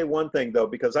want to say one thing though,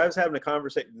 because I was having a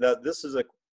conversation that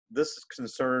this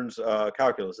concerns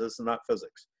calculus. This is not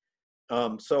physics.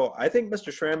 So I think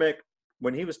Mr. Schrammick,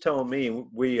 when he was telling me,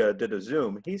 we did a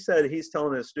Zoom, he said he's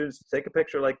telling his students to take a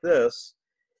picture like this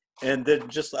and then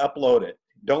just upload it.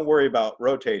 Don't worry about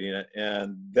rotating it,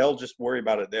 and they'll just worry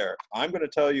about it there. I'm going to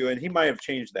tell you, and he might have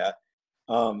changed that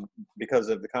because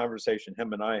of the conversation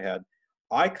him and I had.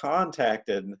 I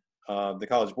contacted the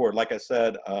College Board. Like I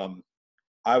said,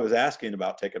 I was asking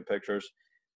about taking pictures,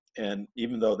 and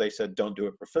even though they said don't do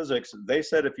it for physics, they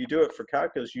said if you do it for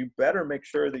calculus, you better make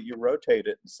sure that you rotate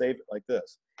it and save it like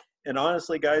this. And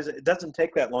honestly, guys, it doesn't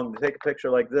take that long to take a picture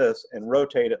like this and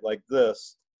rotate it like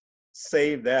this,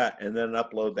 save that, and then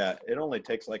upload that. It only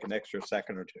takes like an extra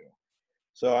second or 2.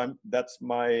 So that's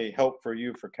my help for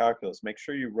you for calculus. Make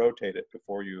sure you rotate it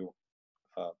before you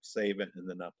save it and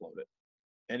then upload it.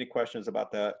 Any questions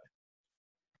about that?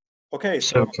 Okay,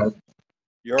 so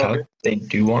they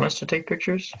do want us to take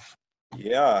pictures?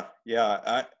 Yeah.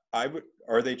 I would.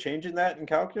 Are they changing that in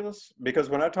calculus? Because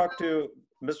when I talked to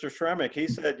Mr. Schrammick, he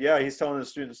said, yeah, he's telling the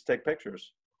students to take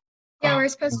pictures. Yeah, we're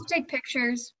supposed to take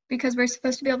pictures because we're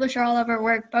supposed to be able to show all of our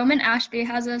work. Bowman Ashby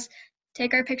has us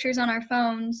take our pictures on our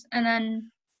phones and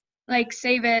then like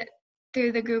save it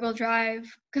through the Google Drive.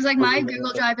 Because like my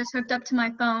Google Drive is hooked up to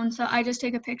my phone, so I just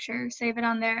take a picture, save it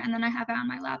on there, and then I have it on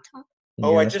my laptop.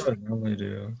 Oh, yeah, that's what I normally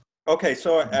do. Okay,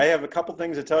 so I have a couple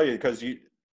things to tell you, because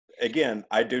again,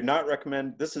 I do not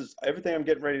recommend, this is, everything I'm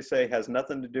getting ready to say has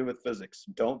nothing to do with physics.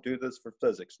 Don't do this for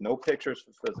physics. No pictures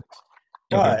for physics.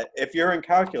 But if you're in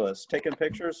calculus taking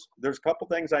pictures, there's a couple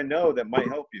things I know that might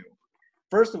help you.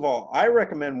 First of all, I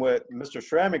recommend what Mr.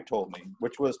 Schrammick told me,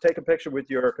 which was take a picture with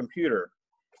your computer.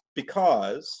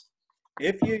 Because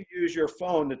if you use your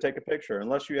phone to take a picture,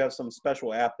 unless you have some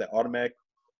special app that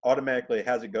automatically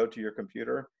has it go to your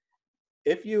computer,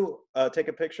 if you take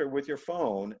a picture with your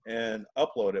phone and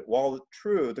upload it, while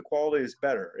true, the quality is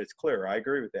better. It's clear. I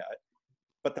agree with that.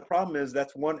 But the problem is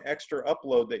that's one extra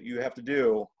upload that you have to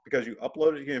do, because you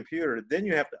upload it to your computer, then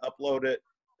you have to upload it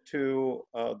to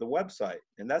the website.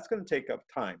 And that's going to take up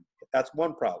time. That's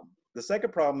one problem. The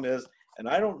second problem is, and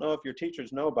I don't know if your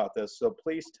teachers know about this, so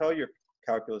please tell your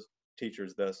calculus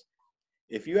teachers this.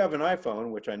 If you have an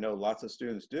iPhone, which I know lots of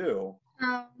students do,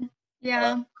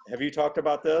 Yeah. Have you talked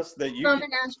about this? That you Bowman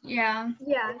can, Ashby, yeah.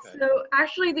 Yeah, Okay. so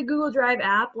actually the Google Drive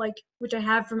app, like which I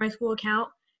have for my school account,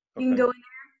 you can Okay. go in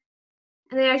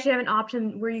there and they actually have an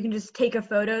option where you can just take a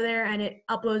photo there and it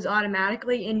uploads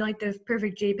automatically in like the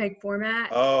perfect JPEG format.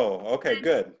 Oh, okay,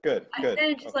 good. And then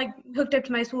it's just like hooked up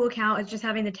to my school account. It's just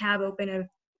having the tab open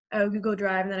of Google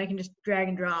Drive and then I can just drag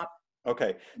and drop.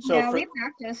 Okay, so Yeah, for, we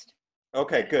practiced.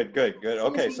 okay, good.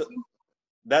 Okay, so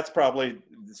that's probably,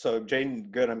 so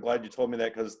Jane, good, I'm glad you told me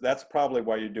that, because that's probably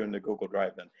why you're doing the Google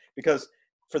Drive then. Because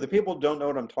for the people who don't know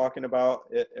what I'm talking about,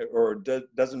 or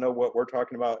doesn't know what we're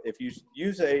talking about, if you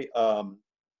use a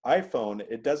iPhone,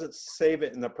 it doesn't save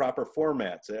it in the proper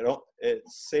formats. It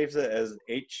saves it as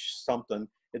H something.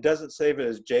 It doesn't save it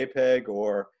as JPEG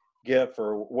or GIF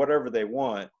or whatever they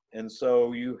want. And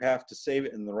so you have to save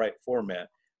it in the right format.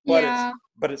 But Yeah.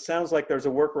 but it sounds like there's a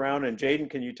workaround. And Jaden,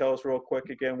 can you tell us real quick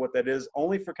again what that is?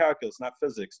 Only for calculus, not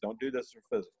physics. Don't do this for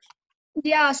physics.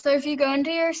 Yeah, so if you go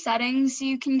into your settings,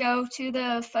 you can go to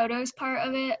the photos part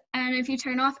of it, and if you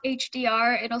turn off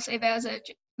HDR, it'll save it as a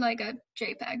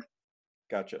JPEG.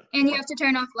 Gotcha. And you have to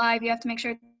turn off live. You have to make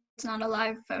sure it's not a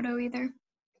live photo either.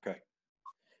 Okay.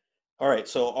 All right,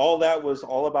 so all that was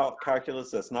all about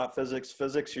calculus. That's not physics.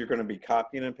 Physics, you're going to be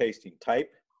copying and pasting. Type,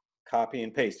 copy,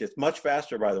 and paste. It's much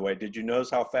faster, by the way. Did you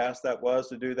notice how fast that was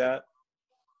to do that?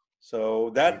 So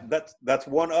that's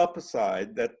one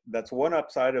upside. That's one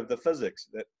upside of the physics.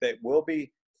 That will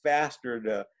be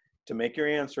faster to make your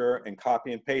answer and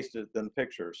copy and paste it than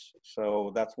pictures.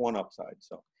 So that's one upside.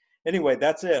 So anyway,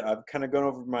 that's it. I've kind of gone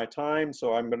over my time,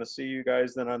 so I'm going to see you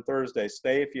guys then on Thursday.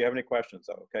 Stay if you have any questions,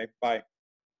 though, okay? Bye.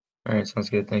 All right,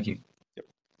 sounds good. Thank you.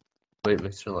 Wait,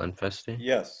 Mr. Lenfesty?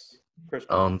 Yes, Chris.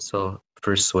 So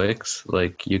for SWIX,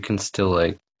 like you can still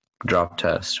like drop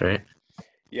tests, right?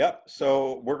 Yep.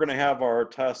 So we're going to have our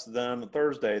test then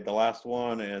Thursday, the last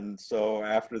one. And so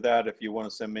after that, if you want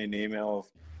to send me an email of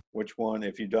which one,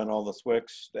 if you've done all the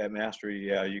SWIX at Mastery,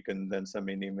 yeah, you can then send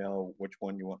me an email which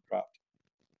one you want dropped.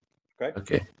 Okay.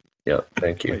 Okay. Yep.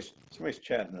 Thank you. Somebody's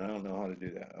chatting. I don't know how to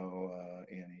do that. Oh,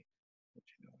 Annie.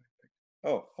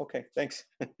 Oh, okay. Thanks.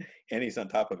 Annie's on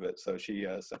top of it. So she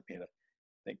sent me a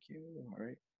thank you. All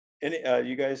right. Any,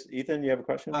 you guys, Ethan, you have a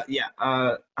question? Yeah.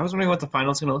 I was wondering what the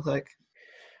final's going to look like.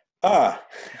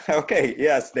 Okay.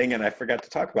 Yes, dang it. I forgot to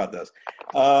talk about this.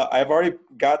 I've already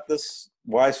got this.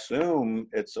 Well, I assume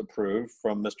it's approved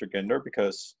from Mr. Ginder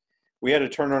because we had to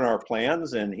turn on our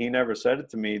plans and he never said it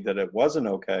to me that it wasn't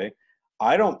okay.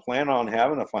 I don't plan on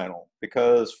having a final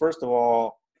because first of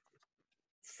all,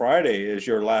 Friday is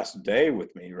your last day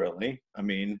with me, really. I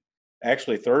mean,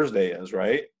 actually Thursday is,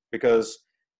 right? Because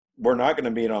we're not going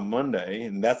to meet on Monday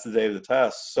and that's the day of the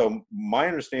test. So my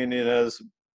understanding is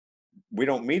we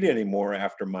don't meet anymore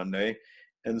after Monday.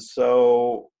 And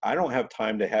so I don't have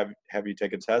time to have you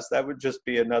take a test. That would just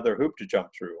be another hoop to jump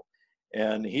through.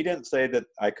 And he didn't say that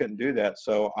I couldn't do that.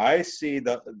 So I see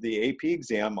the AP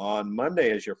exam on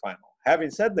Monday as your final.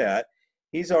 Having said that,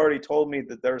 he's already told me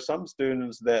that there are some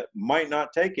students that might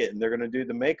not take it and they're going to do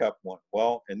the makeup one.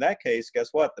 Well, in that case, guess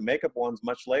what? The makeup one's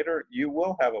much later. You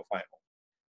will have a final.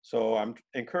 So I'm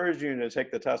encouraging you to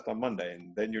take the test on Monday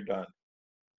and then you're done.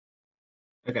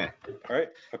 Okay. All right.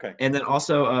 Okay. And then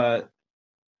also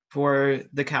for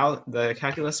the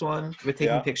calculus one with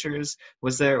taking pictures,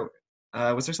 was there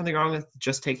something wrong with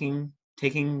just taking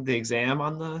the exam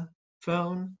on the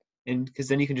phone? And because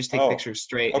then you can just take pictures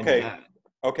straight into that.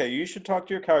 Okay, you should talk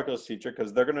to your calculus teacher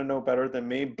because they're going to know better than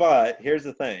me. But here's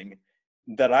the thing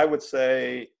that I would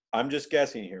say, I'm just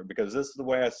guessing here because this is the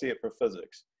way I see it for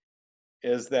physics,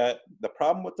 is that the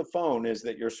problem with the phone is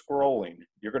that you're scrolling.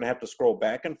 You're going to have to scroll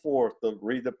back and forth to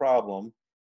read the problem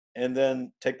and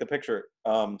then take the picture.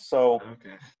 I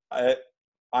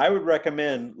would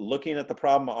recommend looking at the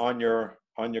problem on your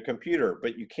computer,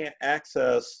 but you can't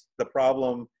access the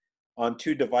problem on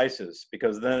two devices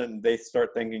because then they start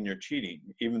thinking you're cheating,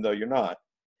 even though you're not.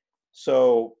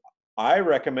 So I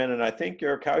recommend, and I think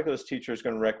your calculus teacher is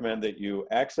going to recommend that you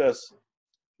access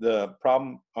the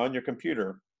problem on your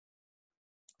computer.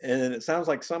 And it sounds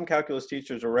like some calculus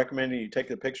teachers are recommending you take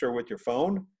the picture with your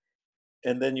phone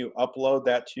and then you upload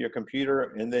that to your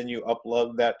computer and then you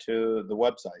upload that to the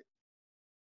website.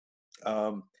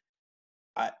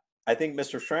 I think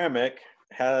Mr. Schrammick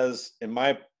has, in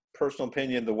my personal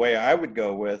opinion, the way I would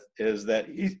go with is that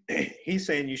he's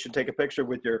saying you should take a picture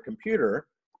with your computer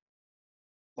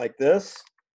like this.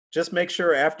 Just make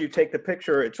sure after you take the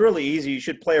picture, it's really easy. You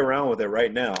should play around with it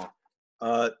right now.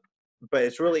 But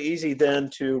it's really easy then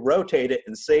to rotate it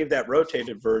and save that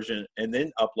rotated version and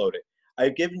then upload it.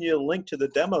 I've given you a link to the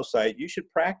demo site. You should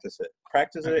practice it.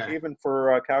 Practice it even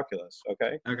for calculus,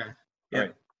 okay? Okay. Yeah. All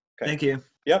right. Okay. Thank you.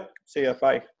 Yep. See ya.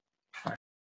 Bye.